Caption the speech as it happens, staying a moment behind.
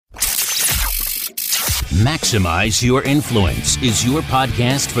Maximize Your Influence is your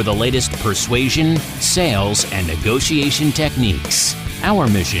podcast for the latest persuasion, sales, and negotiation techniques. Our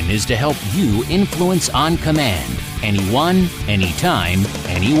mission is to help you influence on command, anyone, anytime,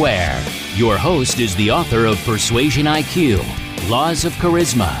 anywhere. Your host is the author of Persuasion IQ, Laws of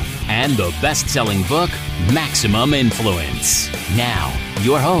Charisma, and the best-selling book, Maximum Influence. Now,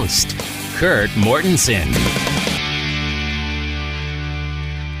 your host, Kurt Mortensen.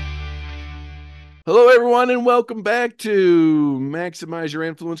 Hello, everyone, and welcome back to Maximize Your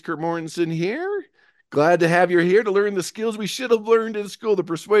Influence. Kurt Mortensen here. Glad to have you here to learn the skills we should have learned in school, the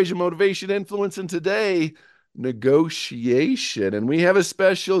persuasion, motivation, influence, and today, negotiation. And we have a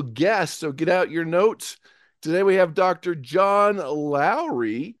special guest, so get out your notes. Today we have Dr. John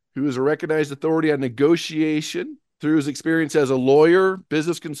Lowry, who is a recognized authority on negotiation through his experience as a lawyer,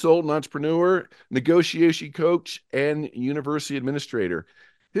 business consultant, entrepreneur, negotiation coach, and university administrator.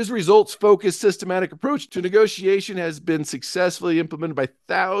 His results-focused systematic approach to negotiation has been successfully implemented by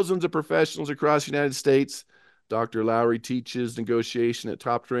thousands of professionals across the United States. Dr. Lowry teaches negotiation at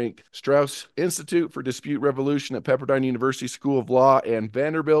top-ranked Strauss Institute for Dispute Resolution at Pepperdine University School of Law and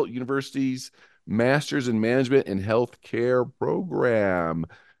Vanderbilt University's Masters in Management and Healthcare program.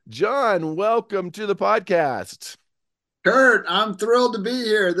 John, welcome to the podcast. Kurt, I'm thrilled to be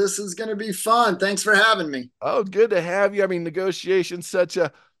here. This is going to be fun. Thanks for having me. Oh, good to have you. I mean, negotiation's such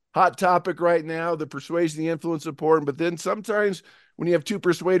a hot topic right now. The persuasion, the influence is important, but then sometimes when you have two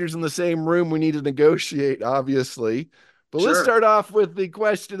persuaders in the same room, we need to negotiate, obviously. But Let's start off with the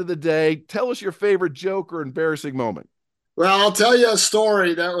question of the day. Tell us your favorite joke or embarrassing moment. Well, I'll tell you a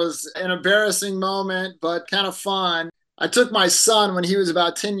story that was an embarrassing moment, but kind of fun. I took my son when he was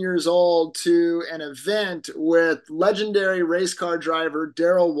about 10 years old to an event with legendary race car driver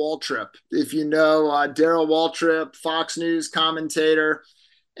Darrell Waltrip. If you know Darrell Waltrip, Fox News commentator,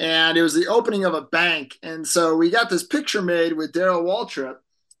 and it was the opening of a bank. And so we got this picture made with Darrell Waltrip.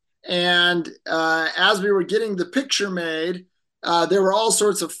 And as we were getting the picture made, there were all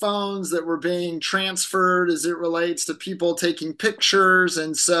sorts of phones that were being transferred as it relates to people taking pictures.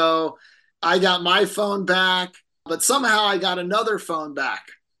 And so I got my phone back. But somehow I got another phone back.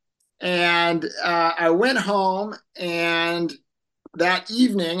 And I went home and that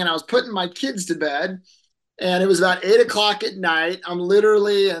evening, and I was putting my kids to bed, and it was about 8 o'clock at night. I'm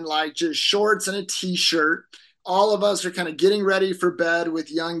literally in like just shorts and a t-shirt. All of us are kind of getting ready for bed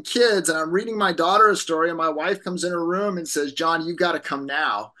with young kids. And I'm reading my daughter a story, and my wife comes in her room and says, "John, you've got to come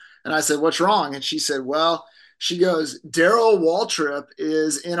now." And I said, "What's wrong?" And she said, "Well," she goes, "Darrell Waltrip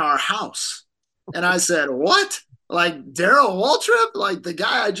is in our house." And I said, "What? Like Darrell Waltrip, like the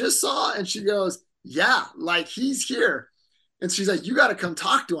guy I just saw?" And she goes, "Yeah, like he's here." And she's like, "You got to come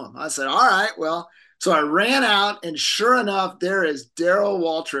talk to him." I said, "All right, well." So I ran out, and sure enough, there is Darrell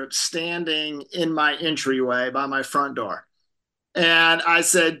Waltrip standing in my entryway by my front door. And I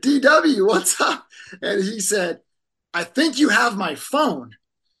said, "DW, what's up?" And he said, "I think you have my phone."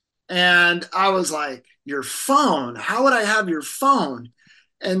 And I was like, "Your phone? How would I have your phone?"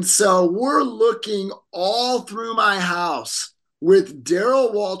 And so we're looking all through my house with Darrell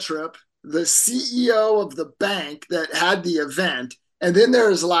Waltrip, the CEO of the bank that had the event. And then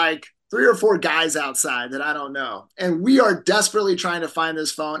there's like 3 or 4 guys outside that I don't know. And we are desperately trying to find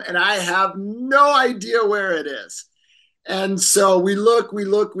this phone. And I have no idea where it is. And so we look.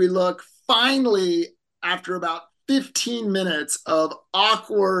 Finally, after about 15 minutes of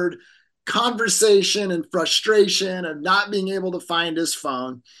awkward conversation and frustration of not being able to find his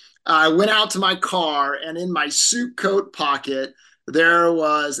phone, I went out to my car, and in my suit coat pocket, there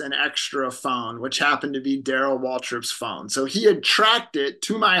was an extra phone, which happened to be Darrell Waltrip's phone. So he had tracked it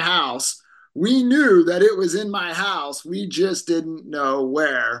to my house. We knew that it was in my house. We just didn't know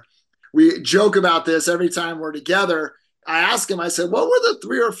where. We joke about this every time we're together. I asked him, I said, "What were the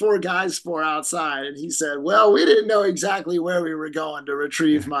 3 or 4 guys for outside?" And he said, "Well, we didn't know exactly where we were going to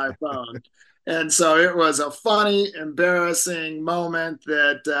retrieve my phone." And so it was a funny, embarrassing moment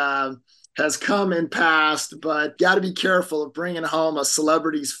that has come and passed, but got to be careful of bringing home a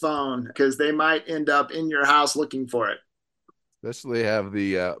celebrity's phone because they might end up in your house looking for it. Especially have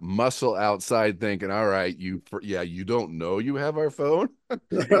the muscle outside thinking, "All right, you don't know you have our phone."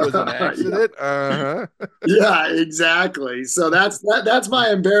 It was an accident. Yeah, exactly. So that's my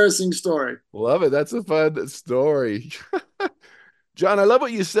embarrassing story. Love it. That's a fun story. John, I love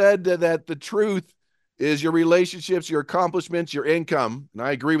what you said, that the truth is your relationships, your accomplishments, your income, and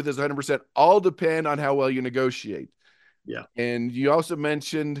I agree with this 100%, all depend on how well you negotiate. Yeah. And you also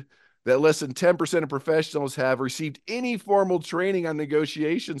mentioned that less than 10% of professionals have received any formal training on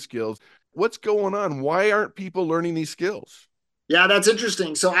negotiation skills. What's going on? Why aren't people learning these skills? Yeah, that's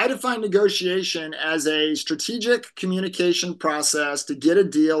interesting. So I define negotiation as a strategic communication process to get a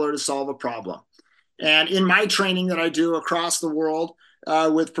deal or to solve a problem. And in my training that I do across the world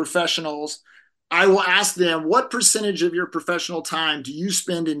with professionals, I will ask them, what percentage of your professional time do you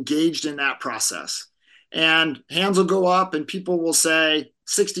spend engaged in that process? And hands will go up and people will say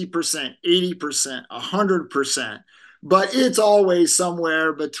 60%, 80%, 100%. But it's always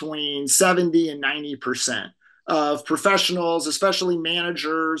somewhere between 70 and 90% of professionals, especially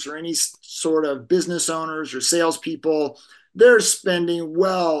managers or any sort of business owners or salespeople. They're spending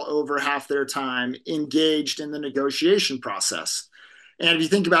well over half their time engaged in the negotiation process. And if you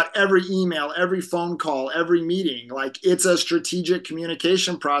think about every email, every phone call, every meeting, like it's a strategic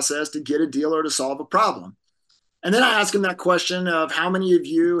communication process to get a deal or to solve a problem. And then I ask them that question of how many of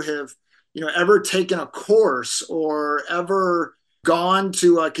you have, ever taken a course or ever gone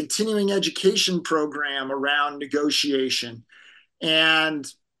to a continuing education program around negotiation. And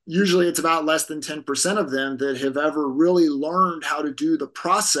usually it's about less than 10% of them that have ever really learned how to do the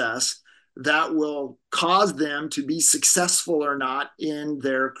process that will cause them to be successful or not in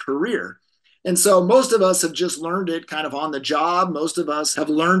their career. And so most of us have just learned it kind of on the job. Most of us have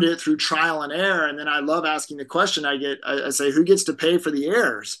learned it through trial and error. And then I love asking the question I say, who gets to pay for the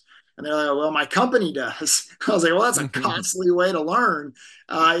errors? And they're like, well, my company does. I was like, well, that's a costly way to learn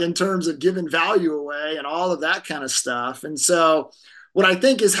in terms of giving value away and all of that kind of stuff. And so what I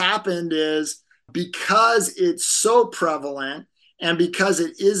think has happened is because it's so prevalent and because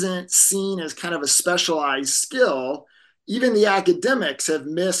it isn't seen as kind of a specialized skill, even the academics have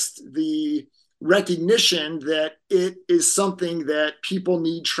missed the recognition that it is something that people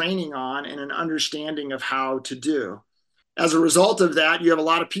need training on and an understanding of how to do. As a result of that, you have a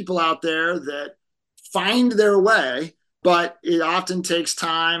lot of people out there that find their way, but it often takes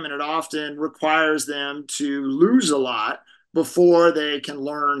time and it often requires them to lose a lot before they can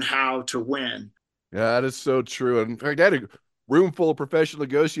learn how to win. Yeah, that is so true. And in fact, I had a room full of professional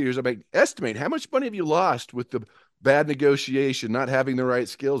negotiators. I mean, estimate how much money have you lost with the bad negotiation, not having the right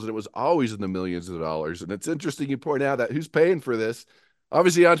skills, and it was always in the millions of dollars. And it's interesting you point out that who's paying for this.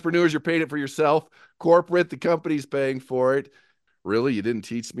 Obviously, entrepreneurs, you're paying it for yourself. Corporate, the company's paying for it. Really, you didn't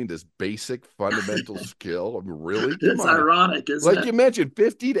teach me this basic fundamental skill? I mean, really? Come It's on. ironic, isn't Like it? you mentioned,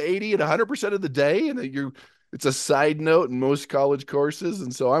 50 to 80 and 100% of the day, and it's a side note in most college courses.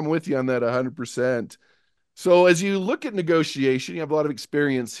 And so I'm with you on that 100%. So as you look at negotiation, you have a lot of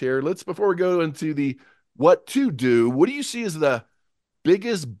experience here. Before we go into the what to do, what do you see as the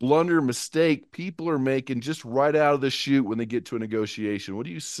biggest blunder mistake people are making just right out of the chute when they get to a negotiation? What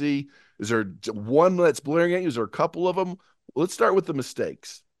do you see? Is there one that's blaring at you? Is there a couple of them? Let's start with the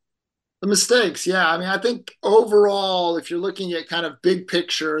mistakes. The mistakes, yeah. I mean, I think overall, if you're looking at kind of big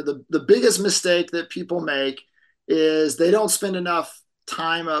picture, the biggest mistake that people make is they don't spend enough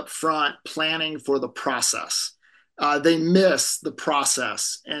time up front planning for the process. They miss the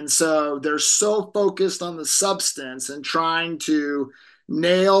process. And so they're so focused on the substance and trying to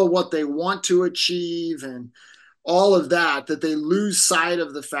nail what they want to achieve and all of that, that they lose sight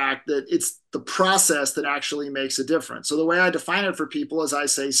of the fact that it's the process that actually makes a difference. So the way I define it for people is I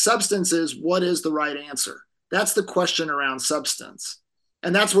say substance is what is the right answer? That's the question around substance.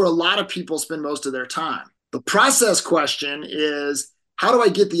 And that's where a lot of people spend most of their time. The process question is how do I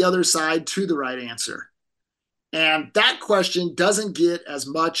get the other side to the right answer? And that question doesn't get as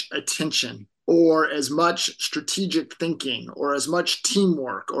much attention or as much strategic thinking or as much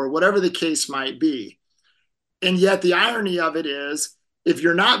teamwork or whatever the case might be. And yet the irony of it is, if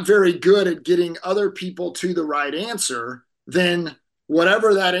you're not very good at getting other people to the right answer, then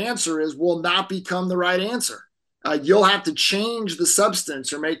whatever that answer is will not become the right answer. You'll have to change the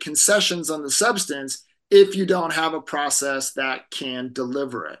substance or make concessions on the substance if you don't have a process that can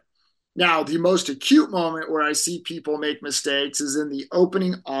deliver it. Now, the most acute moment where I see people make mistakes is in the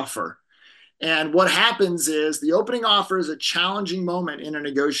opening offer. And what happens is the opening offer is a challenging moment in a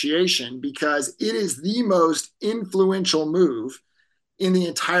negotiation because it is the most influential move in the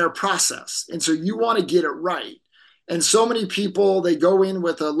entire process. And so you want to get it right. And so many people, they go in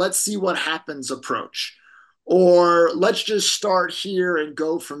with a let's see what happens approach, or let's just start here and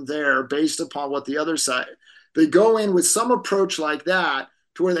go from there based upon what the other side, they go in with some approach like that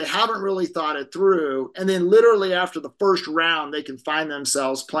to where they haven't really thought it through. And then literally after the first round, they can find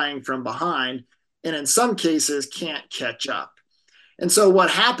themselves playing from behind and in some cases can't catch up. And so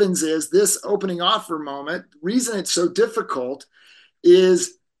what happens is this opening offer moment, the reason it's so difficult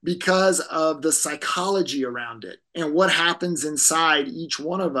is because of the psychology around it and what happens inside each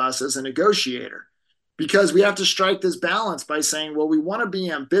one of us as a negotiator. Because we have to strike this balance by saying, well, we want to be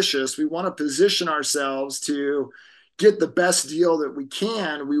ambitious. We want to position ourselves to get the best deal that we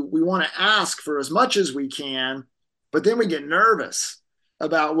can. We want to ask for as much as we can, but then we get nervous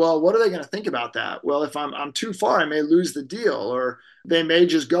about, well, what are they going to think about that? Well, if I'm too far, I may lose the deal, or they may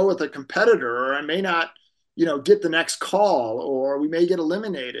just go with a competitor, or I may not, get the next call, or we may get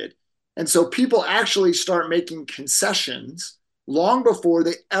eliminated. And so people actually start making concessions long before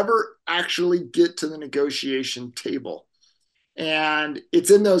they ever actually get to the negotiation table. And it's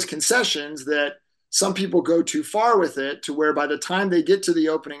in those concessions that some people go too far with it, to where by the time they get to the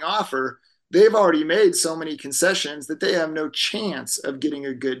opening offer, they've already made so many concessions that they have no chance of getting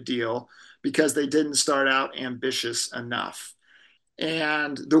a good deal because they didn't start out ambitious enough.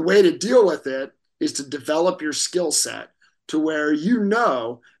 And the way to deal with it is to develop your skill set to where you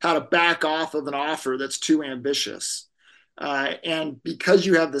know how to back off of an offer that's too ambitious. And because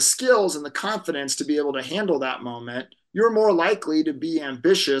you have the skills and the confidence to be able to handle that moment, you're more likely to be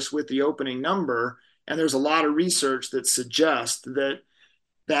ambitious with the opening number. And there's a lot of research that suggests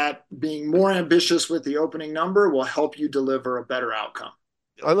that being more ambitious with the opening number will help you deliver a better outcome.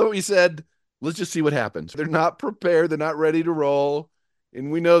 I love what you said. Let's just see what happens. They're not prepared. They're not ready to roll. And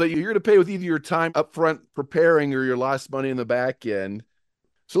we know that you're going to pay with either your time up front preparing or your lost money in the back end.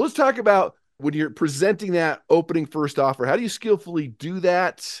 So let's talk about when you're presenting that opening first offer. How do you skillfully do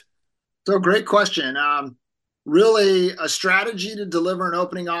that? So great question. Really, a strategy to deliver an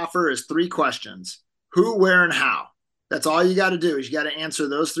opening offer is 3 questions: who, where, and how. That's all you got to do, is you got to answer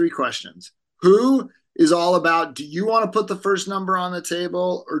those 3 questions. Who is all about, do you want to put the first number on the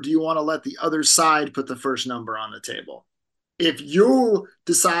table, or do you want to let the other side put the first number on the table? If you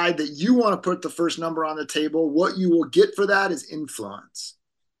decide that you want to put the first number on the table, what you will get for that is influence.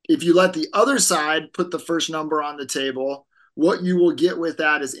 If you let the other side put the first number on the table, what you will get with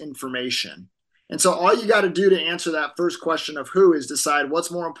that is information. And so all you got to do to answer that first question of who is decide what's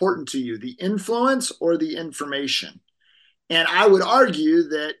more important to you, the influence or the information. And I would argue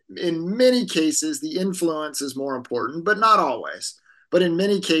that in many cases, the influence is more important, but not always. But in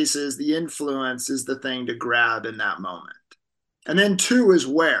many cases, the influence is the thing to grab in that moment. And then 2 is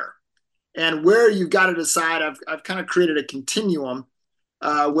where. And where you've got to decide, I've kind of created a continuum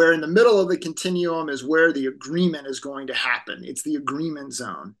where in the middle of the continuum is where the agreement is going to happen. It's the agreement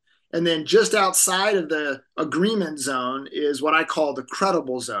zone. And then just outside of the agreement zone is what I call the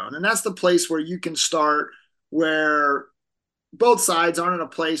credible zone. And that's the place where you can start, where both sides aren't in a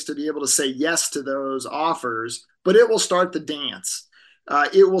place to be able to say yes to those offers, but it will start the dance.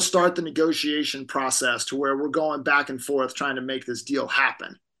 It will start the negotiation process to where we're going back and forth trying to make this deal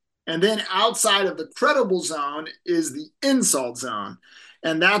happen. And then outside of the credible zone is the insult zone.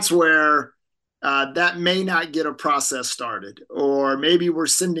 And that's where that may not get a process started, or maybe we're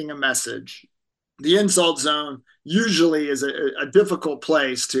sending a message. The insult zone usually is a difficult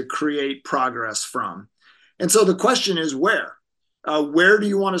place to create progress from. And so the question is where? Where do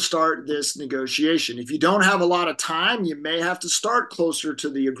you want to start this negotiation? If you don't have a lot of time, you may have to start closer to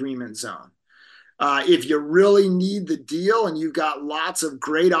the agreement zone. If you really need the deal and you've got lots of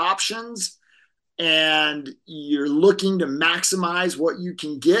great options and you're looking to maximize what you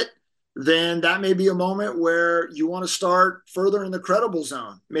can get, then that may be a moment where you want to start further in the credible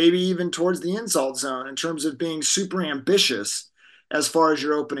zone, maybe even towards the insult zone in terms of being super ambitious as far as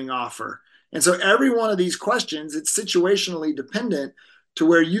your opening offer. And so every one of these questions, it's situationally dependent to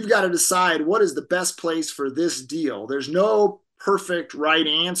where you've got to decide what is the best place for this deal. There's no perfect right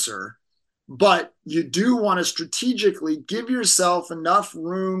answer, but you do want to strategically give yourself enough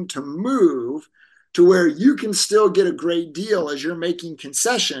room to move to where you can still get a great deal as you're making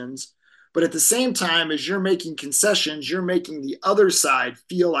concessions. But at the same time, as you're making concessions, you're making the other side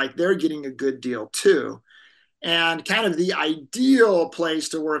feel like they're getting a good deal too. And kind of the ideal place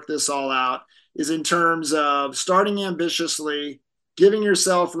to work this all out is in terms of starting ambitiously, giving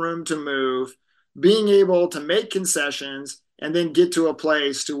yourself room to move, being able to make concessions, and then get to a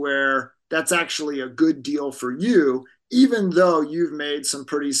place to where that's actually a good deal for you, even though you've made some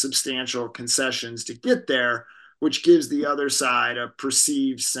pretty substantial concessions to get there, which gives the other side a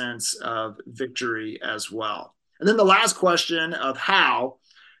perceived sense of victory as well. And then the last question of how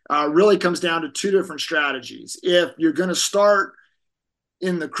really comes down to 2 different strategies. If you're going to start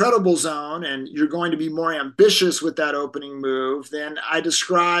in the credible zone and you're going to be more ambitious with that opening move, then I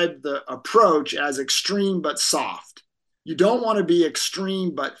describe the approach as extreme but soft. You don't want to be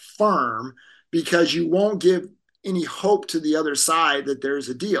extreme but firm, because you won't give any hope to the other side that there's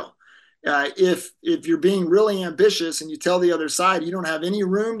a deal. If you're being really ambitious and you tell the other side you don't have any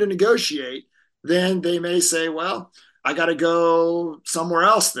room to negotiate, then they may say, well, I got to go somewhere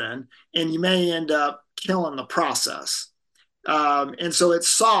else then. And you may end up killing the process. And so it's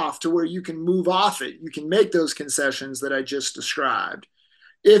soft to where you can move off it. You can make those concessions that I just described.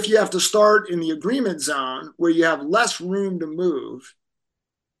 If you have to start in the agreement zone where you have less room to move,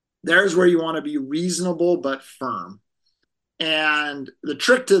 there's where you want to be reasonable but firm. And the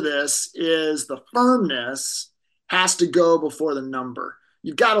trick to this is the firmness has to go before the number.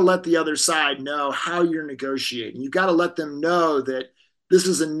 You've got to let the other side know how you're negotiating. You've got to let them know that this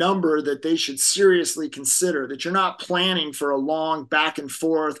is a number that they should seriously consider, that you're not planning for a long back and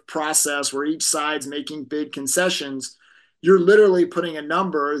forth process where each side's making big concessions. You're literally putting a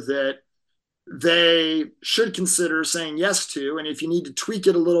number that they should consider saying yes to. And if you need to tweak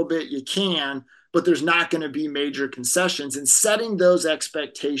it a little bit, you can, but there's not going to be major concessions. And setting those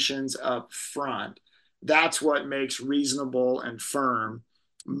expectations up front, that's what makes reasonable and firm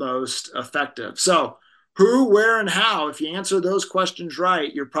most effective. So who, where, and how, if you answer those questions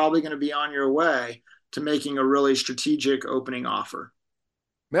right, you're probably going to be on your way to making a really strategic opening offer.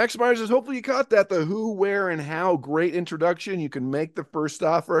 Maximizers, hopefully you caught that. The who, where, and how. Great introduction. You can make the first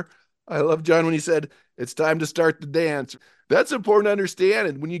offer. I love John when he said, it's time to start the dance. That's important to understand.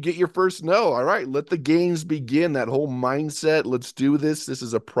 And when you get your first no, all right, let the games begin. That whole mindset, let's do this. This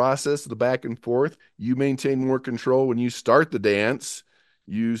is a process, the back and forth. You maintain more control when you start the dance.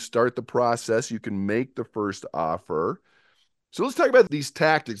 You start the process. You can make the first offer. So let's talk about these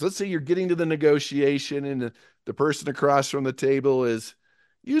tactics. Let's say you're getting to the negotiation and the person across from the table is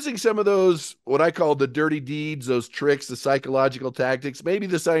using some of those, what I call the dirty deeds, those tricks, the psychological tactics. Maybe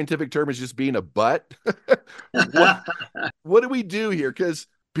the scientific term is just being a butt. What do we do here? Because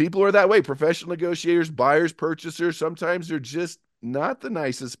people are that way. Professional negotiators, buyers, purchasers, sometimes they're just not the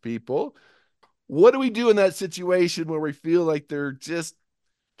nicest people. What do we do in that situation where we feel like they're just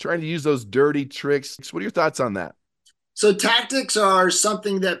trying to use those dirty tricks? What are your thoughts on that? So tactics are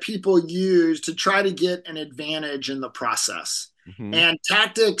something that people use to try to get an advantage in the process. Mm-hmm. And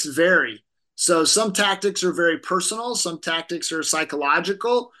tactics vary. So some tactics are very personal, some tactics are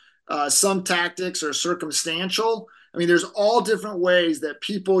psychological, some tactics are circumstantial. I mean, there's all different ways that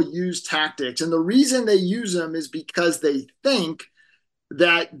people use tactics. And the reason they use them is because they think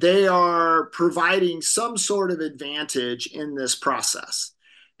that they are providing some sort of advantage in this process.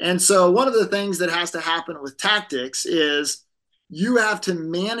 And so one of the things that has to happen with tactics is you have to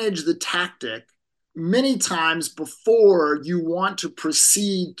manage the tactic many times before you want to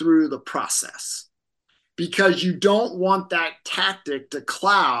proceed through the process, because you don't want that tactic to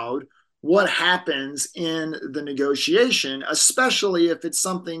cloud what happens in the negotiation, especially if it's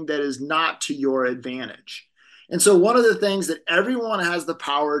something that is not to your advantage. And so one of the things that everyone has the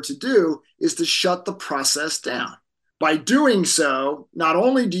power to do is to shut the process down. By doing so, not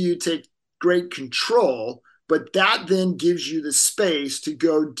only do you take great control, but that then gives you the space to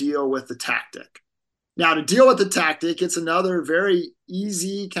go deal with the tactic. Now, to deal with the tactic, it's another very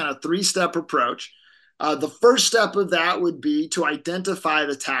easy kind of three-step approach. The first step of that would be to identify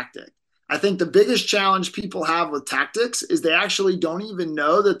the tactic. I think the biggest challenge people have with tactics is they actually don't even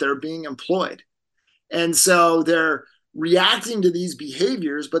know that they're being employed. And so they're reacting to these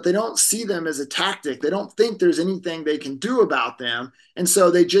behaviors, but they don't see them as a tactic. They don't think there's anything they can do about them. And so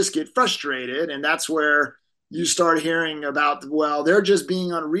they just get frustrated. And that's where you start hearing about, well, they're just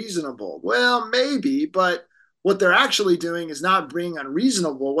being unreasonable. Well, maybe, but what they're actually doing is not being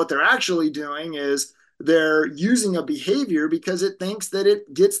unreasonable. What they're actually doing is they're using a behavior because it thinks that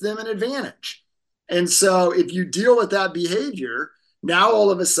it gets them an advantage. And so if you deal with that behavior, now all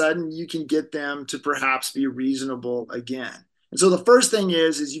of a sudden you can get them to perhaps be reasonable again. And so the first thing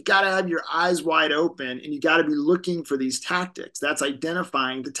is you've got to have your eyes wide open and you got to be looking for these tactics. That's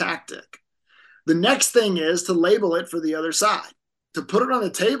identifying the tactic. The next thing is to label it for the other side, to put it on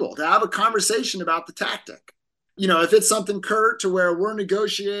the table, to have a conversation about the tactic. You know, if it's something curt to where we're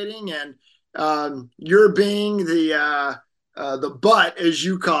negotiating and you're being the butt, as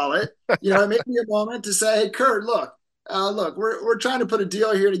you call it, you know, it may be a moment to say, hey, Kurt, look, we're trying to put a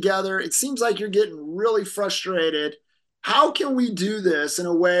deal here together. It seems like you're getting really frustrated. How can we do this in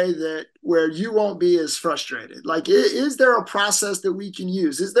a way that where you won't be as frustrated? Like, is there a process that we can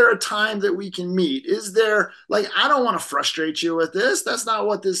use? Is there a time that we can meet? Is there, like, I don't want to frustrate you with this. That's not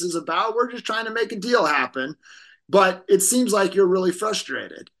what this is about. We're just trying to make a deal happen. But it seems like you're really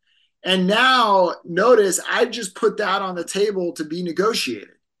frustrated. And now notice I just put that on the table to be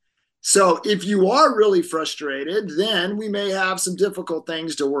negotiated. So if you are really frustrated, then we may have some difficult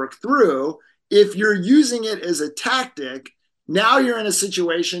things to work through. If you're using it as a tactic, now you're in a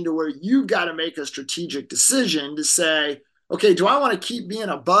situation to where you've got to make a strategic decision to say, okay, do I want to keep being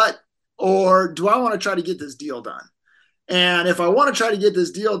a butt or do I want to try to get this deal done? And if I want to try to get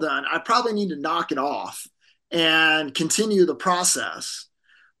this deal done, I probably need to knock it off. and continue the process.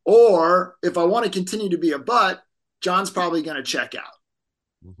 Or if I want to continue to be a butt, John's probably going to check out.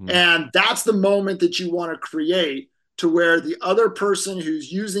 Mm-hmm. And that's the moment that you want to create to where the other person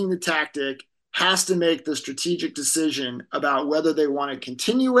who's using the tactic has to make the strategic decision about whether they want to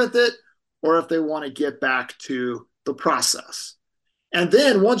continue with it or if they want to get back to the process. And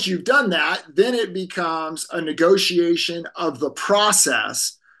then once you've done that, then it becomes a negotiation of the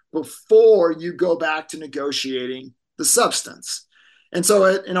process before you go back to negotiating the substance. And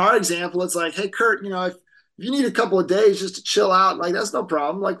so in our example, it's like, hey, Kurt, if you need a couple of days just to chill out, like that's no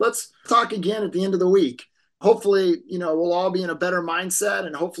problem. Like, let's talk again at the end of the week. Hopefully, we'll all be in a better mindset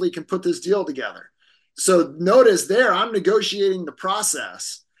and hopefully can put this deal together. So notice there, I'm negotiating the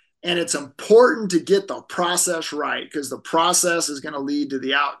process. And it's important to get the process right because the process is going to lead to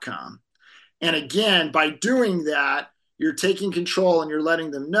the outcome. And again, by doing that, you're taking control and you're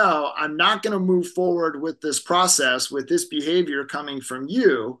letting them know, I'm not going to move forward with this process, with this behavior coming from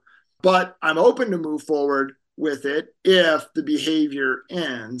you, but I'm open to move forward with it if the behavior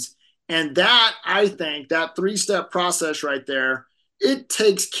ends. And that, I think, that 3-step process right there, it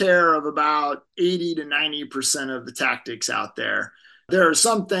takes care of about 80 to 90% of the tactics out there. There are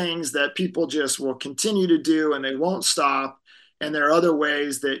some things that people just will continue to do and they won't stop. And there are other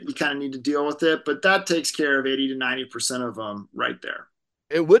ways that you kind of need to deal with it, but that takes care of 80 to 90% of them right there.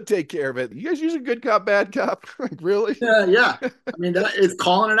 It would take care of it. You guys use a good cop, bad cop? Like, really? Yeah. I mean, it's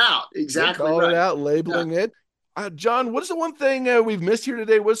calling it out. Exactly. Calling right. it out, labeling it. John, what's the one thing we've missed here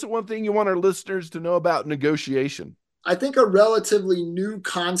today? What's the one thing you want our listeners to know about negotiation? I think a relatively new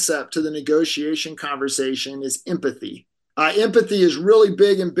concept to the negotiation conversation is empathy. Empathy is really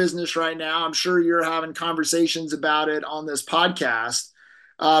big in business right now. I'm sure you're having conversations about it on this podcast,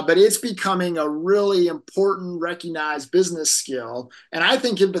 but it's becoming a really important, recognized business skill. And I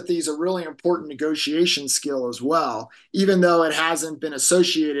think empathy is a really important negotiation skill as well, even though it hasn't been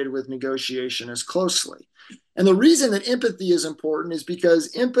associated with negotiation as closely. And the reason that empathy is important is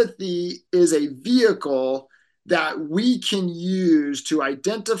because empathy is a vehicle that we can use to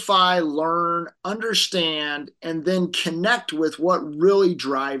identify, learn, understand, and then connect with what really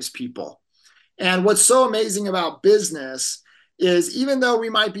drives people. And what's so amazing about business is even though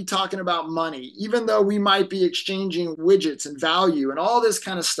we might be talking about money, even though we might be exchanging widgets and value and all this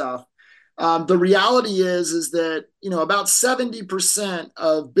kind of stuff, the reality is that about 70%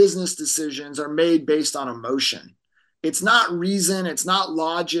 of business decisions are made based on emotion. It's not reason, it's not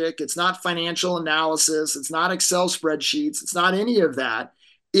logic, it's not financial analysis, it's not Excel spreadsheets, it's not any of that.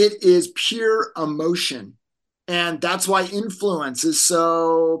 It is pure emotion. And that's why influence is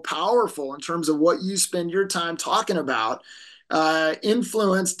so powerful in terms of what you spend your time talking about.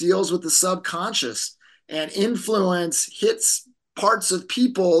 Influence deals with the subconscious, and influence hits parts of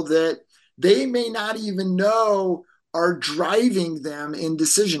people that they may not even know are driving them in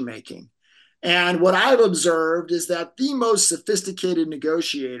decision making. And what I've observed is that the most sophisticated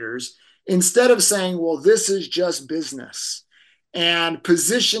negotiators, instead of saying, well, this is just business, and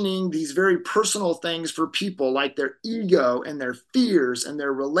positioning these very personal things for people like their ego and their fears and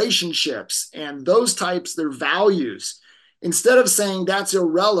their relationships and those types, their values, instead of saying that's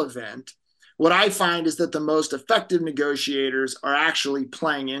irrelevant, what I find is that the most effective negotiators are actually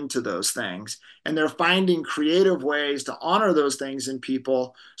playing into those things. And they're finding creative ways to honor those things in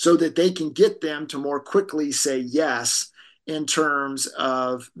people so that they can get them to more quickly say yes in terms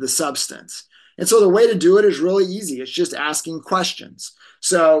of the substance. And so the way to do it is really easy. It's just asking questions.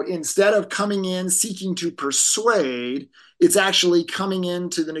 So instead of coming in seeking to persuade, it's actually coming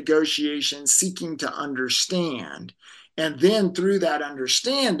into the negotiation seeking to understand. And then through that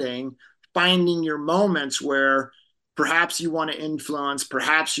understanding, finding your moments where perhaps you want to influence,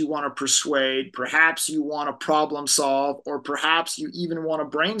 perhaps you want to persuade, perhaps you want to problem solve, or perhaps you even want to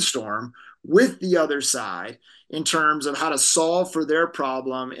brainstorm with the other side in terms of how to solve for their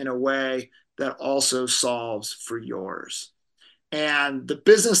problem in a way that also solves for yours. And the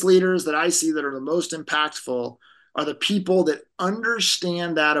business leaders that I see that are the most impactful are the people that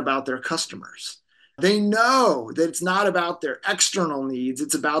understand that about their customers. They know that it's not about their external needs,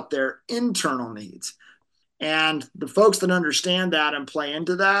 it's about their internal needs. And the folks that understand that and play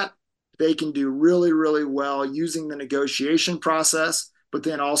into that, they can do really, really well using the negotiation process, but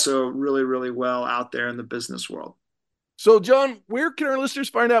then also really, really well out there in the business world. So, John, where can our listeners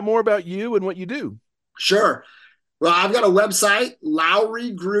find out more about you and what you do? Sure. Well, I've got a website,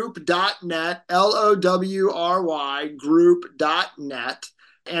 lowrygroup.net, Lowry group.net.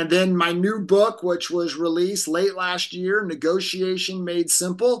 And then my new book, which was released late last year, Negotiation Made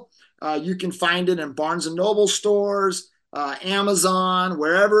Simple. You can find it in Barnes & Noble stores, Amazon,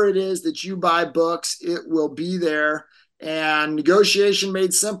 wherever it is that you buy books, it will be there. And Negotiation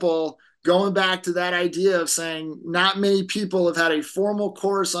Made Simple, going back to that idea of saying not many people have had a formal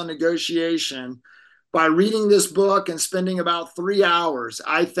course on negotiation. By reading this book and spending about 3 hours,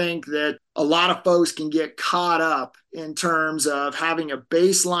 I think that a lot of folks can get caught up in terms of having a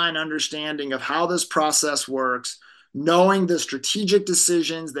baseline understanding of how this process works, knowing the strategic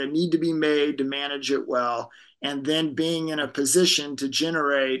decisions that need to be made to manage it well, and then being in a position to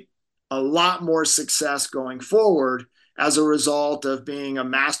generate a lot more success going forward as a result of being a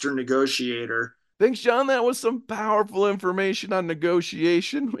master negotiator. Thanks, John. That was some powerful information on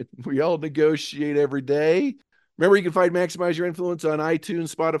negotiation. We all negotiate every day. Remember, you can find Maximize Your Influence on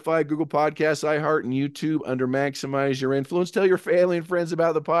iTunes, Spotify, Google Podcasts, iHeart, and YouTube under Maximize Your Influence. Tell your family and friends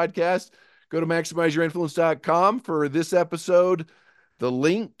about the podcast. Go to MaximizeYourInfluence.com for this episode, the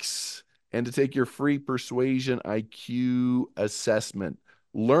links, and to take your free Persuasion IQ assessment.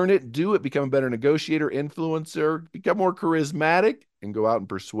 Learn it, do it, become a better negotiator, influencer, become more charismatic, and go out and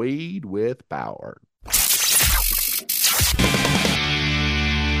persuade with power.